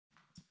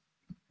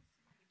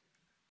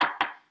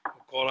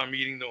Call our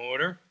meeting to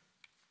order.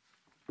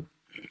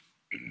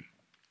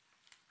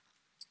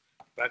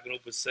 Back in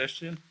open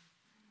session.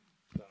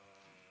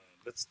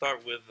 Let's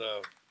start with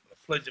the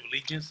Pledge of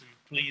Allegiance. If you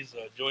please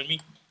join me.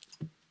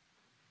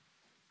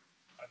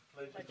 I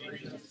pledge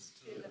allegiance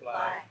to the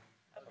flag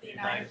of the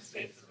United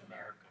States of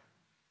America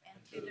and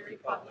to the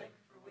republic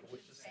for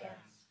which it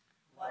stands,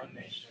 one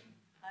nation,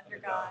 under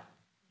God,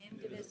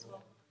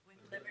 indivisible, with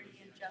liberty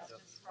and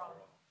justice for all.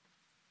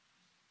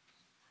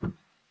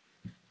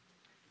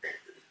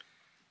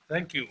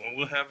 Thank you. And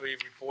we'll have a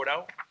report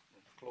out,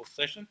 closed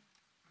session.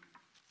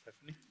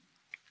 Stephanie?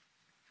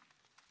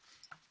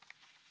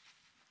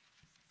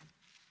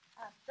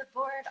 The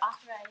board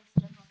authorized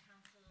General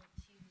Counsel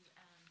to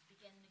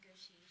begin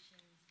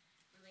negotiations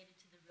related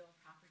to the real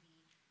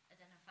property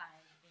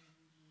identified in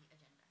the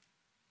agenda.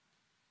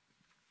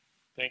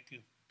 Thank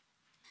you.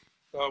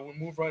 We'll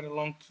move right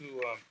along to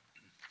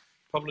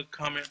public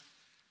comment.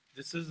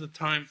 This is the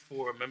time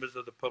for members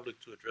of the public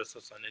to address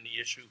us on any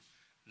issue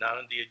not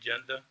on the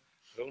agenda.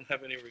 We don't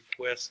have any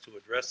requests to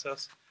address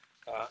us,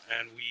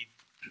 and we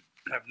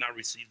have not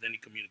received any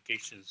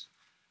communications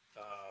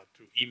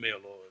through email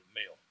or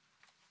mail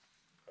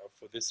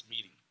for this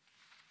meeting.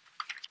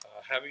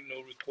 Having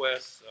no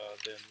requests,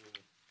 then we'll...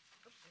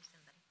 Oh, there's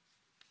somebody.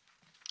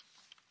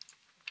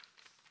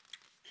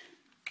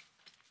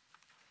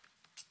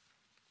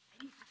 I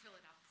need to fill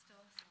it out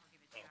still, so I'll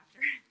give it to you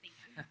after.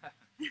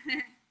 Thank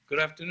you. Good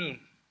afternoon.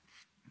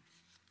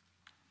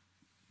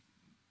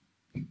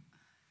 I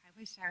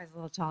wish I was a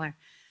little taller.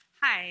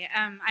 Hi,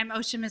 I'm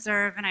Osha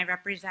Meserve, and I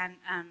represent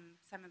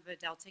some of the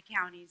Delta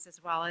counties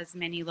as well as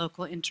many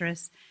local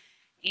interests.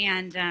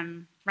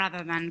 And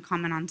rather than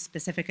comment on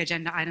specific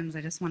agenda items,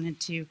 I just wanted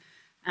to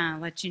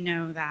let you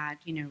know that,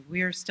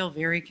 we're still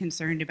very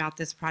concerned about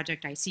this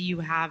project. I see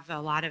you have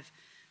a lot of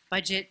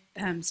budget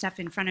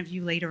stuff in front of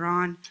you later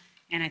on,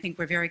 and I think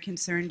we're very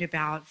concerned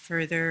about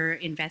further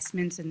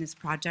investments in this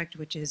project,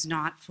 which is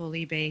not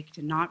fully baked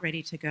and not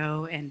ready to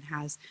go and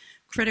has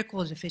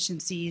critical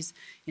deficiencies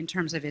in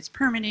terms of its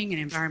permitting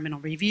and environmental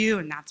review,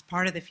 and that's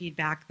part of the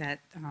feedback that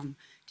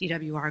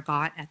DWR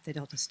got at the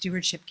Delta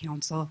Stewardship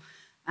Council,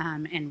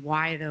 and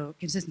why the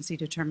consistency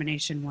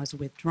determination was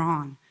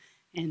withdrawn.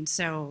 And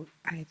so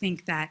I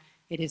think that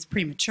it is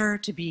premature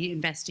to be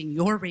investing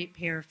your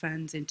ratepayer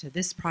funds into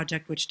this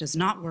project, which does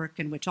not work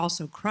and which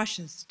also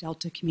crushes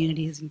Delta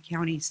communities and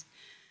counties.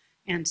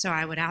 And so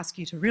I would ask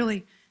you to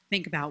really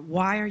think about,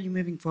 why are you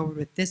moving forward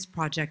with this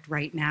project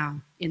right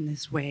now in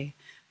this way?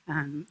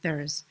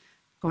 There's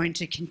going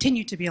to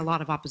continue to be a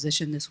lot of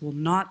opposition. This will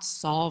not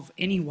solve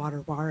any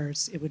water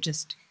wars. It would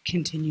just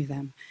continue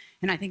them.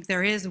 And I think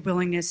there is a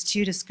willingness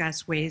to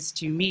discuss ways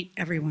to meet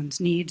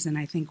everyone's needs, and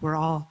I think we're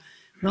all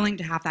willing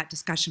to have that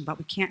discussion, but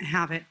we can't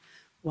have it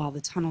while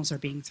the tunnels are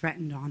being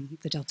threatened on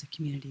the Delta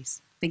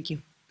communities. Thank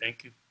you.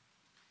 Thank you.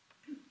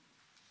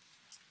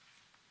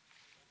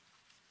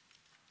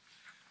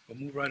 We'll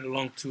move right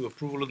along to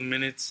approval of the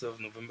minutes of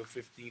November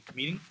 15th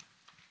meeting.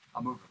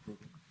 I'll move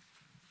approval.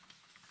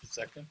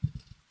 Second.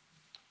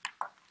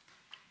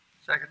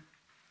 Second.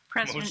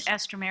 President Motion.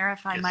 Estromera,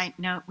 if I Yes. might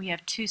note, we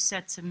have two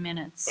sets of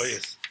minutes. Oh,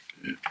 yes.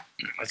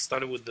 I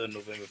started with the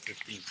November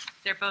 15th.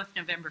 They're both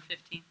November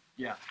 15th.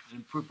 Yeah, and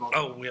approve both.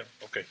 Oh, we have,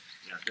 okay.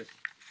 Yeah, the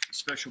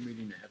special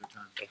meeting ahead of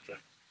time. Okay.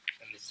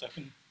 And the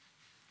second?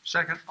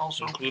 Second,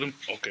 also. Include them?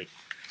 Okay.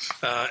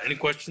 Any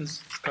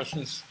questions,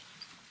 discussions?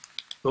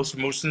 Those for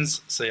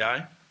motions, say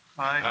aye.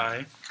 Aye.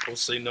 Aye. Opposed,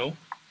 say no.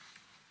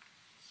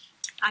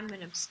 I'm going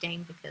to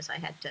abstain because I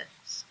had to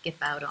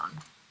skip out on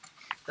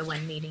the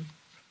one meeting.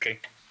 Okay.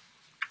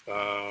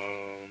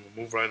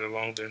 Move right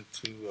along then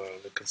to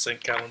the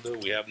consent calendar.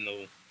 We have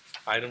no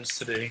items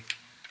today.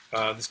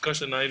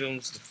 Discussion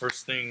items, the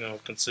first thing,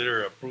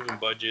 consider approving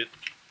budget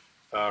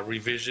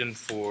revision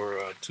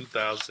for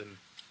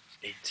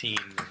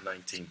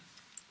 2018-19.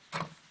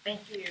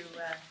 Thank you,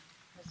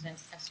 President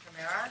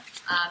Estromera.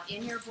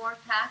 In your board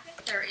packet,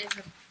 there is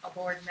a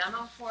board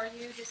memo for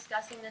you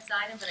discussing this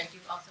item, but I do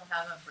also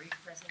have a brief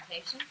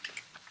presentation.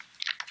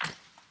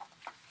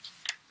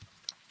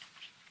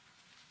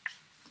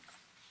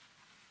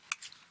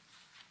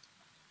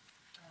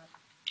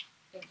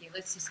 Thank you.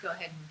 Let's just go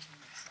ahead and move to the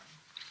next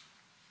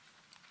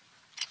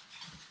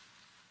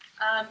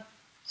one.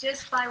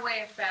 Just by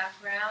way of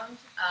background,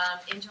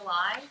 in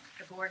July,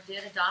 the board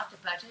did adopt a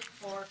budget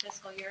for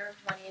fiscal year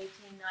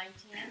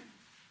 2018-19.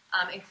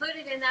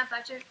 Included in that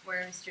budget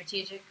were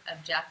strategic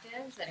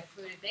objectives that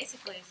included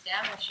basically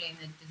establishing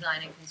the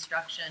design and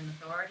construction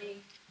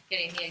authority,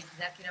 getting the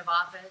executive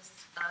office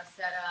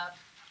set up,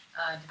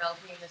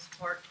 developing the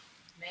support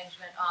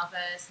management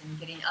office, and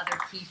getting other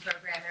key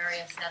program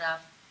areas set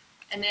up.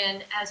 And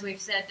then, as we've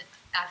said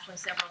actually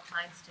several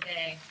times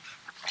today,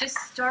 just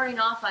starting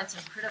off on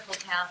some critical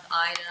path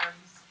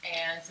items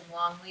and some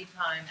long lead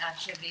time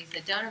activities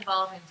that don't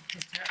involve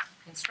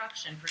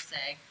construction per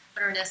se,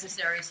 but are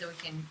necessary so we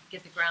can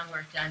get the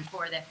groundwork done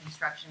for that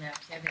construction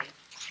activity.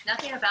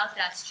 Nothing about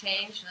that's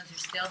changed. Those are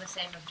still the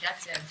same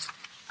objectives.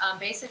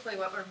 Basically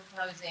what we're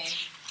proposing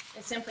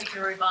is simply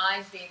to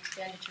revise the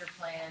expenditure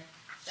plan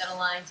that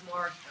aligns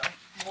more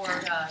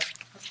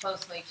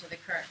closely to the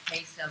current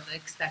pace of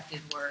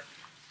expected work.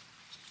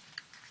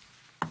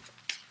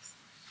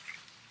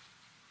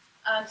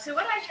 So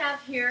what I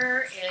have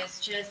here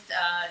is just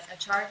a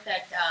chart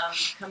that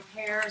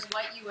compares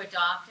what you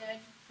adopted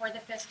for the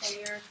fiscal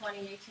year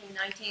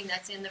 2018-19.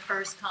 That's in the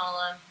first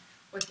column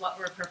with what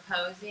we're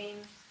proposing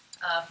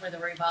for the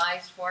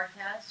revised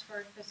forecast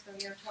for fiscal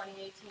year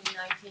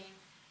 2018-19.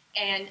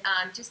 And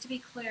just to be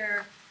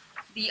clear,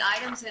 the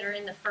items that are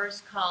in the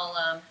first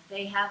column,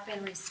 they have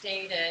been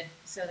restated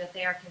so that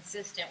they are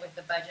consistent with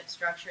the budget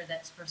structure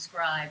that's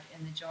prescribed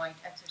in the joint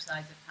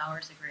exercise of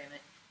powers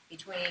agreement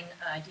between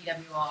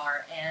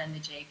DWR and the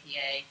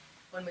JPA.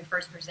 When we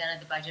first presented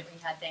the budget, we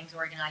had things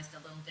organized a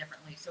little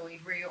differently. So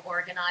we've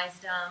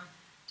reorganized them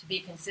to be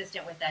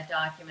consistent with that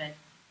document.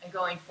 And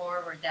going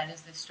forward, that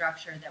is the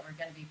structure that we're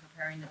going to be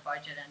preparing the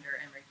budget under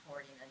and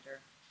reporting under.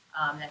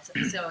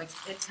 So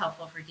it's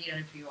helpful for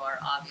DWR,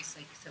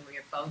 obviously, so we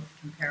are both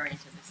comparing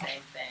to the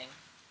same thing.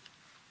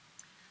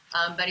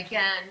 But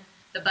again,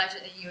 the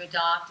budget that you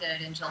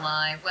adopted in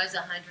July was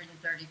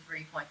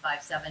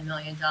 $133.57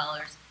 million.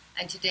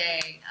 And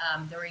today,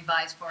 the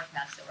revised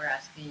forecast that we're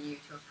asking you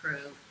to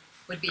approve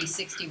would be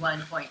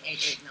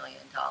 $61.88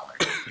 million.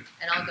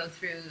 And I'll go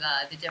through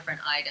the different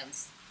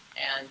items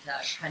and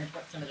kind of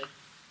what some of the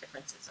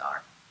differences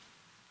are.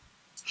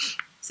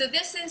 So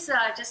this is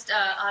just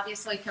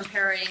obviously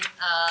comparing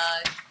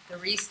the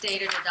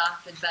restated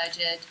adopted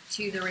budget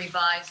to the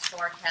revised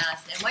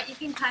forecast. And what you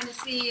can kind of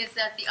see is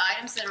that the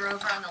items that are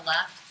over on the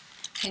left,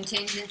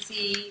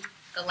 contingency,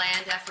 the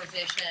land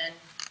acquisition,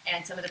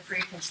 and some of the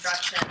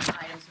pre-construction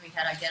items we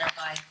had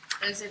identified,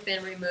 those have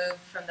been removed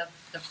from the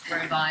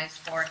revised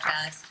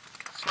forecast.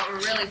 What we're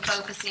really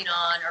focusing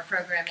on are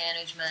program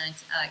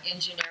management,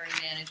 engineering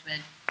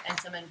management, and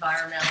some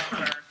environmental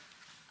work.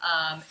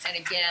 And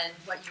again,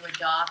 what you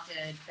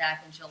adopted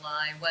back in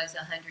July was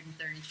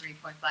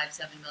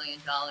 $133.57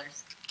 million,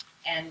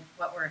 and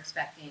what we're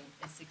expecting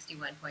is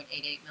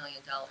 $61.88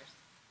 million.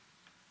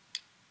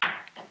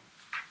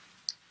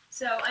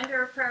 So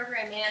under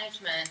program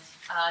management,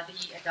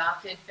 the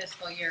adopted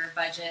fiscal year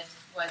budget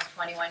was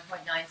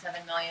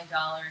 $21.97 million.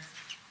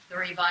 The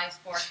revised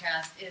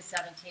forecast is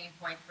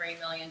 $17.3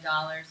 million.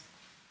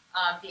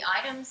 The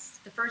items,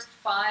 the first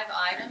 5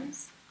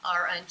 items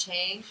are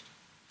unchanged.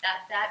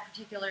 That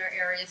particular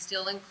area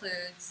still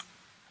includes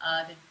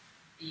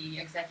the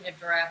executive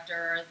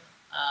director,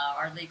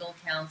 our legal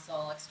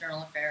counsel,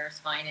 external affairs,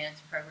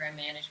 finance, program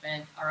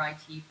management, our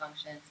IT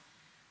functions.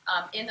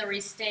 In the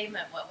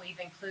restatement, what we've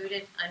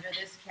included under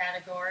this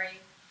category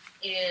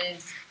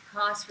is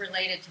costs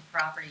related to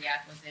property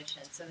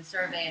acquisition. So the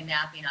survey and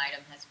mapping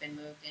item has been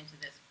moved into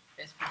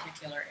this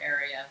particular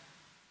area,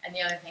 and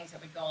the other things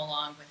that would go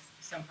along with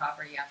some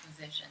property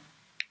acquisition.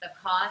 The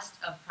cost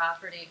of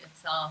property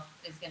itself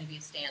is going to be a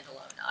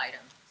standalone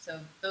item. So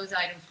those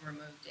items were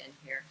moved in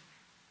here.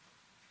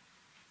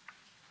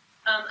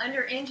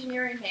 Under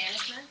engineering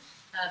management,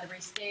 the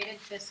restated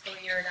fiscal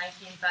year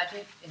 19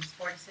 budget is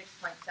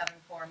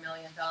 $46.74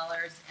 million,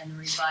 and the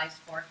revised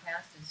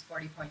forecast is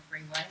 $40.31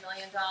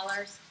 million.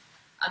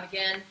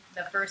 Again,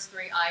 the first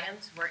 3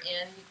 items were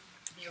in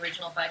the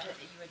original budget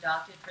that you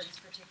adopted for this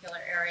particular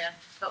area,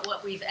 but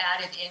what we've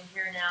added in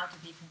here now to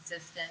be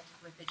consistent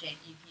with the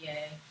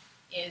JEPA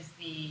is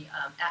the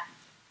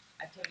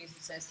activities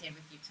associated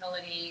with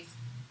utilities,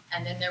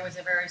 and then there was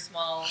a very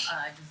small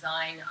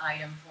design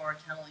item for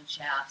tunnel and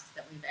shafts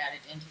that we've added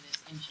into this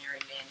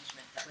engineering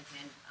management that was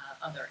in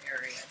other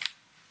areas.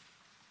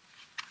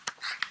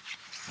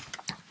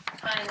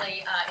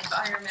 Finally,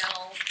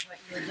 environmental, what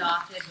you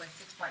adopted was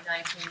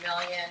 $6.19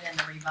 million, and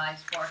the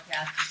revised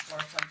forecast is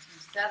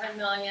 $4.27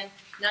 million.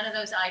 None of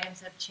those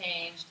items have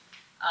changed.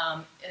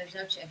 There's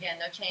no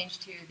change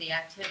to the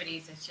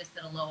activities. It's just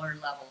at a lower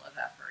level of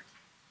effort.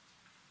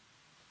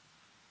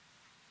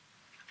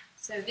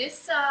 So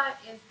this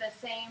is the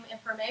same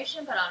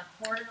information, but on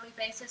a quarterly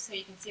basis, so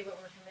you can see what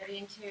we're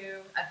committing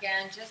to.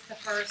 Again, just the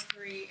first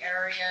 3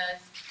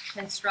 areas: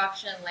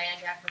 construction,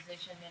 land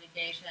acquisition,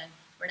 mitigation.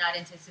 We're not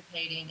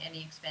anticipating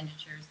any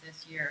expenditures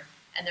this year,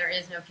 and there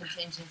is no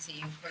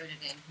contingency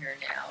included in here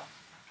now.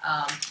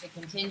 The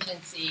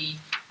contingency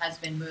has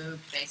been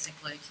moved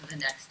basically to the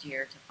next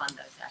year to fund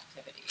those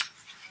activities.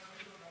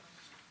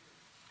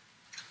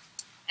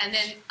 And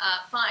then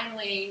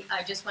finally,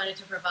 I just wanted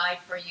to provide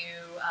for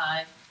you,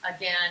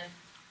 again,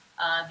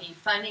 the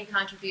funding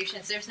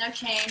contributions. There's no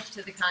change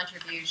to the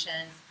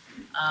contributions.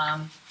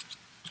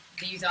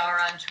 These are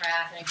on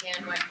track. And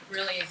again, what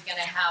really is going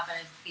to happen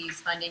is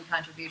these funding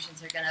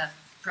contributions are going to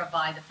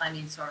provide the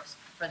funding source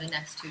for the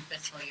next 2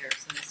 fiscal years,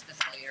 so this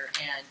fiscal year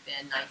and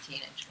then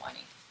 19 and 20.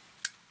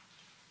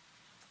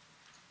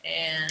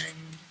 And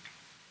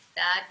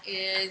that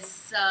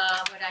is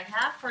what I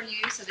have for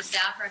you. So the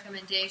staff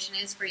recommendation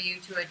is for you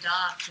to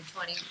adopt the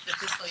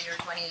fiscal year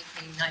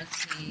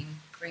 2018-19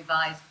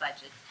 revised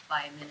budget by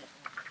a minute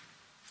order.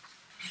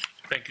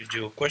 Thank you,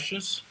 Jill.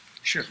 Questions?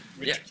 Sure.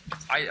 Yeah,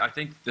 I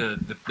think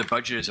the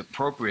budget is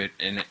appropriate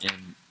in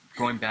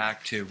going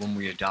back to when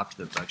we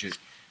adopted the budget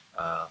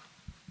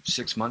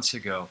 6 months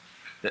ago.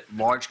 that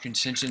large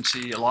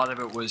contingency. A lot of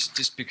it was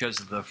just because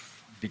of the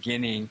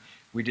beginning.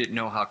 We didn't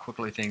know how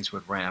quickly things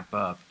would ramp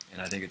up,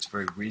 and I think it's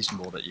very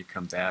reasonable that you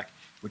come back,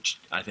 which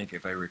I think,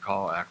 if I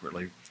recall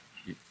accurately,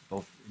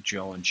 both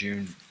Jill and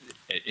June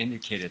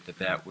indicated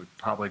that would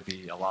probably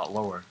be a lot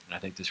lower, and I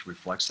think this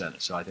reflects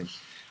that. So I think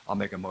I'll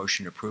make a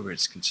motion to approve it.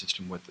 It's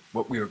consistent with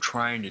what we were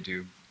trying to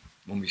do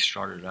when we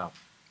started out.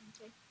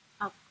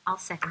 I'll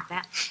second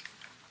that.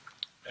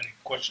 Any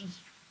questions?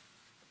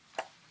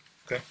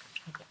 Okay.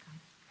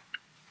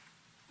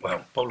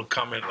 Well, public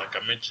comment, like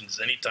I mentioned, is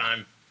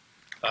anytime,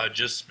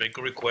 just make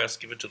a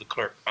request, give it to the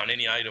clerk on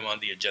any item on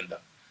the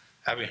agenda.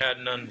 Having had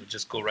none, we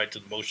just go right to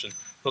the motion.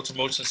 Those for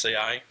motion say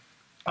aye.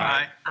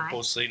 Aye.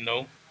 Opposed say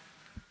no.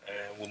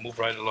 And we'll move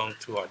right along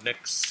to our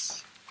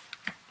next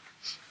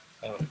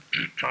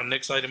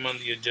item on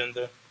the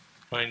agenda.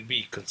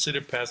 9B, consider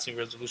passing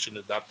resolution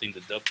adopting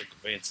the Delta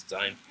Conveyance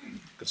Design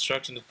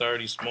Construction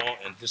Authority Small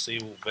and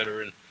Disabled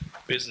Veteran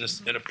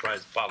Business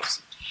Enterprise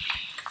Policy.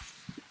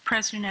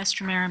 President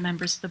Estromera,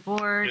 members of the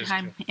board, Yes,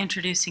 I'm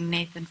introducing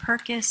Nathan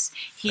Perkis.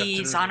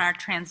 He's Afternoon. on our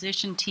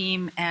transition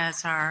team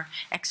as our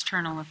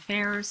external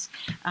affairs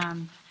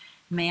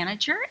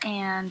manager,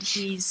 and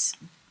he's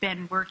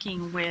been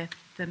working with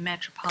the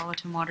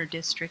Metropolitan Water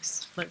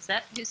Districts,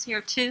 Lizette, who's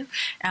here too,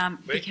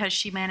 because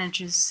she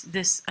manages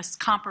this a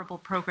comparable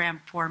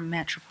program for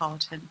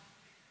Metropolitan.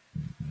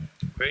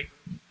 Great.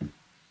 Thank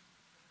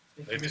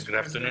Nathan, you, Mr. good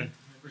afternoon. President,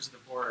 members of the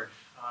board.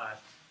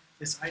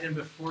 This item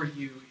before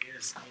you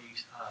is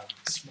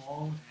a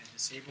small and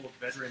disabled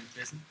veteran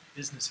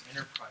business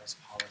enterprise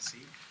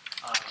policy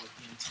with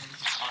the intent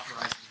of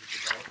authorizing the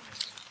development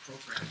of a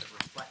program that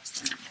reflects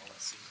that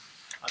policy.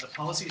 The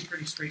policy is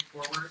pretty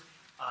straightforward.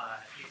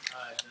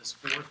 It does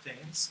four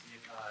things.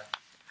 It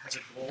has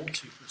a goal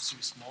to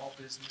pursue small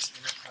business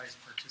enterprise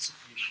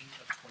participation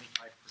of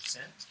 25%,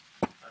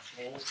 a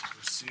goal to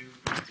pursue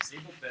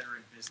disabled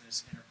veteran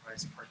business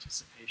enterprise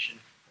participation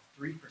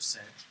of 3%,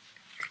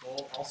 a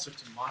goal also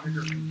to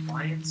monitor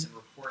compliance and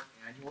report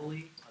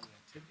annually on the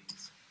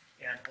activities,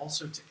 and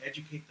also to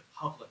educate the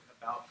public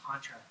about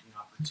contracting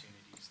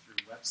opportunities through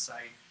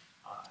website,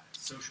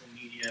 social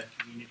media,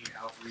 community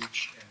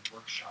outreach, and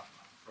workshop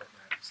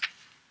programs.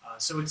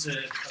 So it's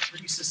a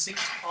pretty succinct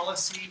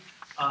policy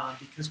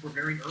because we're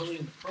very early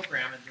in the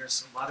program, and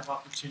there's a lot of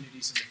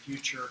opportunities in the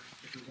future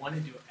if we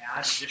wanted to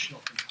add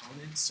additional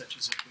components, such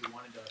as if we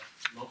wanted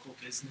a local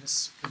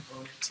business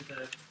component to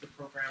the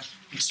program.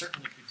 We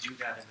certainly could do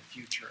that in the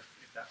future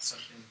if that's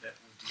something that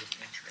would be of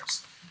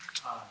interest.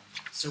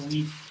 So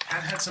we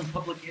have had some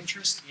public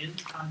interest in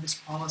this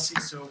policy,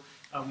 so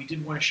we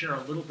did want to share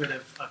a little bit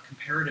of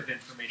comparative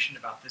information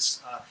about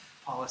this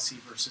policy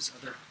versus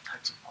other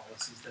types of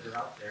policies that are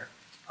out there.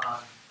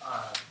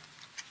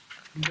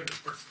 Can you go to the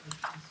first slide,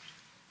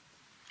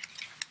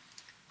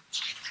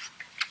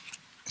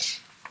 please?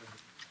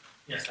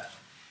 Yes, that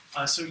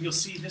one. So you'll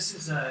see this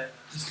is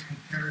just a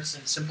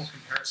comparison, simple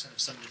comparison of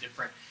some of the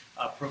different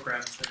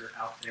programs that are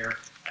out there.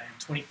 And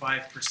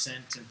 25%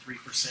 and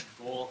 3%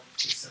 goal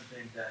is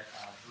something that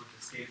both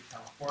the state of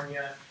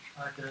California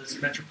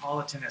does.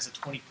 Metropolitan has a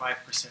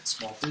 25%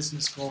 small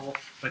business goal,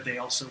 but they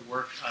also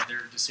work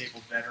their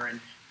disabled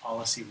veteran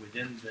policy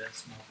within the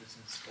small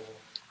business goal.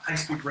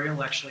 High-speed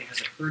rail actually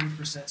has a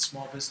 30%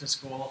 small business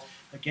goal.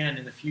 Again,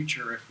 in the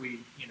future, if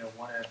we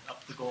want to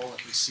up the goal,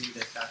 if we see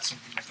that that's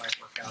something that might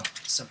work out,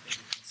 it's something to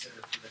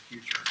consider for the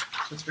future.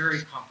 So it's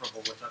very comparable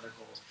with other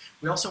goals.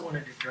 We also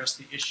wanted to address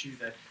the issue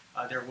that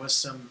there was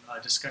some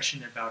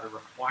discussion about a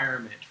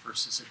requirement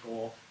versus a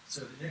goal.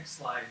 So the next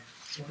slide,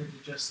 I wanted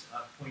to just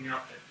point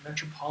out that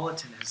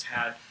Metropolitan has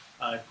had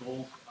a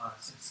goal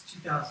since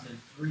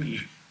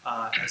 2003.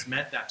 Has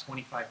met that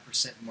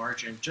 25%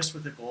 margin just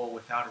with a goal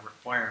without a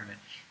requirement.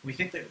 We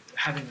think that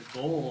having a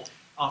goal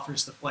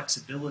offers the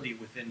flexibility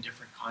within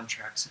different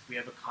contracts. If we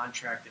have a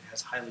contract that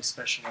has highly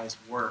specialized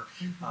work,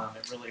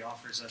 it really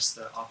offers us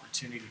the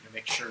opportunity to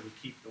make sure we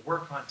keep the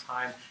work on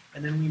time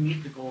and then we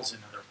meet the goals in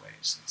other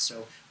ways. And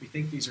so we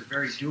think these are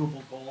very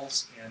doable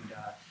goals, and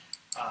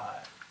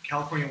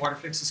California Water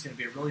Fix is going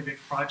to be a really big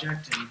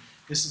project, and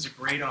this is a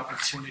great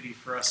opportunity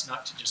for us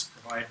not to just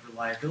provide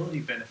reliability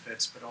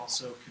benefits, but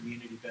also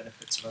community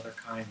benefits of other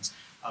kinds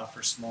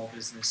for small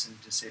business and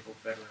disabled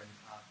veteran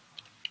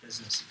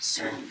businesses.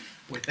 So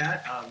with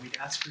that, we'd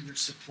ask for your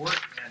support,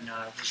 and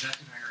Lizette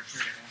and I are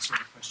here to answer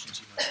any questions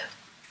you might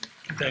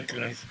have. Thank you,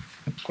 Nathan.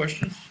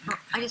 Questions?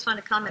 I just want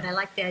to comment, I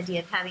like the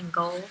idea of having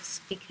goals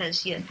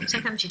because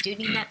sometimes you do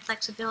need that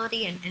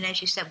flexibility, and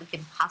as you said, we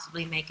can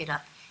possibly make it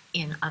up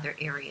in other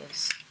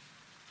areas.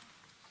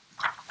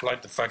 I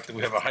like the fact that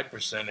we have a high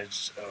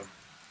percentage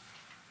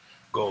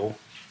goal.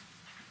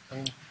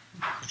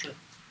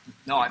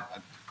 No,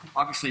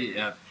 obviously,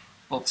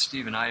 both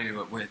Steve and I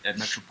at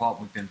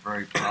Metropolitan, we've been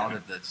very proud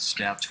of the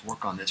staff's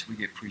work on this. We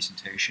get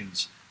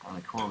presentations on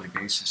a quarterly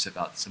basis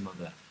about some of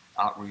the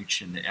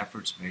outreach and the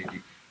efforts made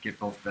to get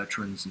both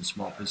veterans and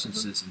small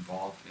businesses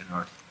involved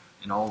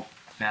in all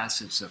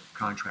facets of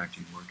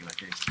contracting work. And I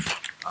think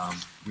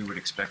we would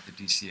expect the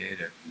DCA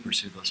to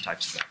pursue those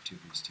types of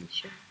activities too.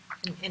 Sure.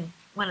 And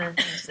one of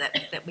the things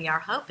that we are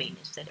hoping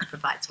is that it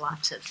provides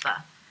lots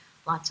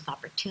of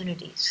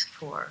opportunities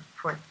for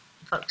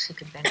folks who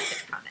could benefit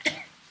from it.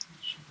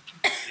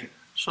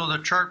 So the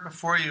chart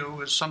before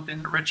you is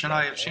something that Rich and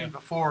I have seen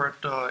before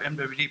at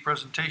MWD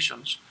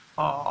presentations.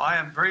 I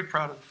am very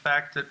proud of the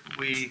fact that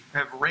we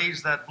have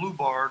raised that blue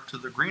bar to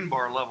the green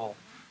bar level.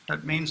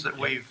 That means that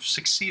we've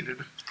succeeded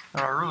in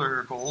our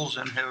earlier goals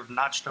and have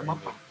notched them up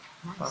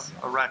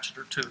a ratchet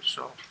or two.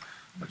 So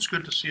it's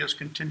good to see us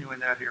continuing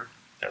that here.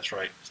 That's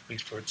right.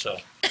 Speaks for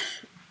itself.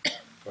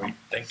 Great,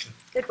 thank you.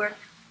 Good work.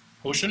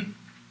 Motion?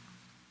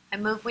 I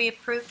move we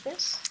approve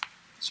this.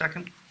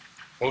 Second?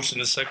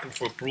 Motion is second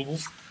for approval.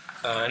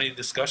 Any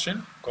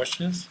discussion,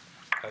 questions?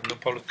 No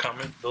public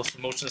comment. Those for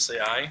motion say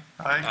aye.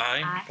 Aye.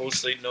 Aye. Opposed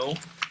say no.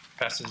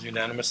 Passes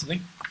unanimously.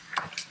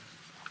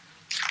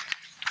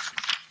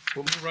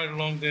 We'll move right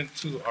along then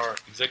to our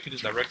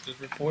executive director's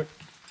report.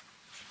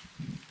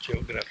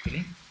 Jill, good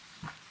afternoon.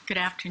 Good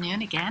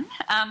afternoon again.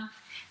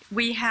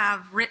 We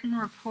have written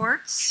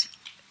reports,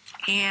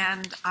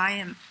 and I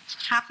am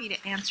happy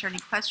to answer any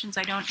questions.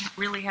 I don't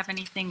really have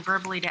anything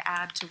verbally to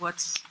add to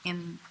what's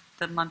in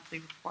the monthly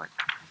report.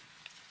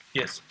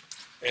 Yes.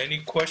 Any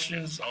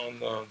questions on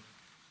the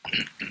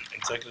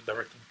executive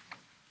director?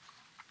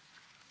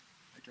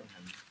 I don't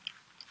have any.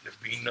 There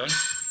being none?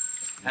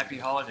 Happy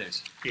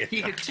holidays. Yeah.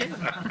 You too.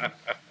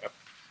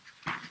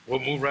 We'll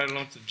move right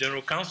along to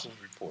general counsel's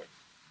report.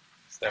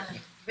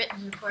 Stephanie?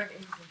 Written report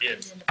is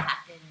included in the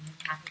packet, and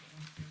I'm happy to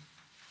answer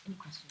any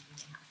questions you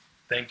may have.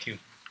 Thank you.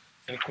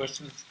 Any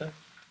questions, Steph?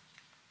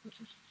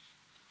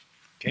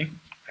 Okay,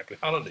 happy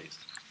holidays.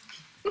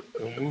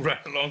 We'll move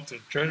right along to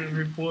treasurer's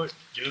report.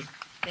 June?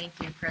 Thank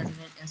you,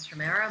 President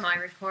Estromero. My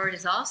report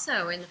is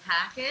also in the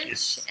package,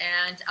 Yes.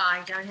 and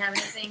I don't have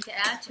anything to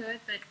add to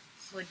it, but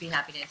would be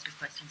happy to answer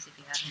questions if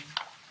you have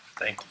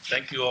any.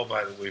 Thank you all,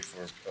 by the way,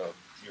 for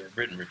your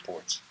written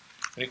reports.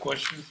 Any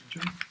questions,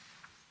 June?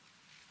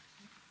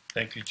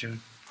 Thank you,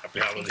 June. Happy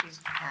Thank you. holidays.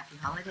 Happy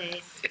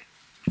holidays.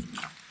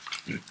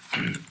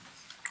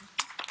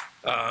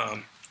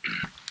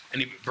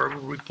 Any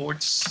verbal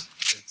reports?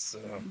 It's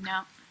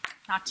No,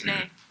 not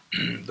today.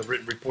 the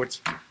written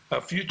reports.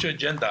 Future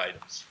agenda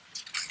items.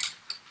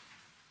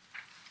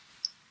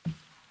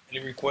 Any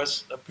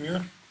requests up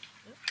here?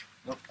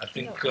 Nope. I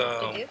think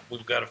Did you?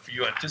 we've got a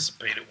few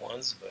anticipated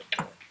ones, but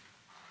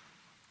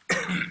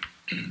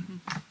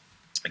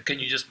can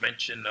you just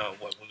mention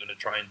what we're going to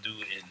try and do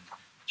in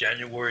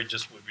January,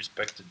 just with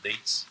respect to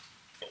dates,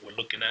 what we're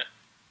looking at?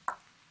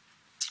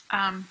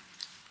 I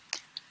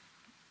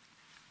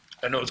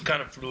know it's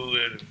kind of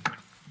fluid.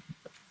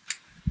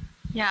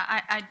 Yeah,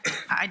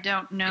 I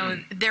don't know.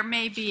 There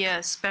may be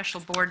a special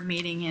board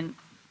meeting in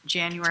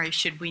January,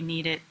 should we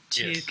need it,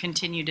 to Yes.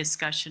 continue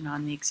discussion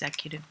on the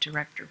executive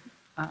director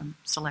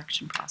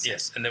selection process.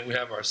 Yes, and then we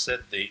have our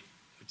set date,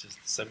 which is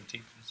the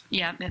 17th.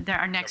 Yeah,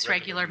 our next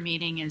regular regular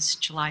meeting is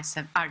January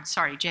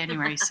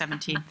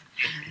 17th.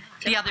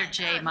 The other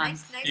J Oh,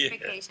 month. Nice Yeah.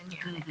 vacation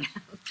here.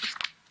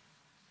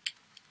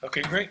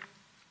 Okay, great.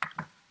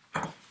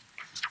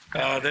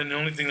 Then the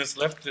only thing that's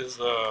left is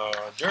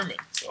adjournment,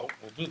 so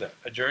we'll do that.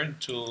 Adjourn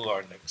to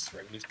our next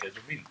regularly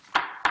scheduled meeting.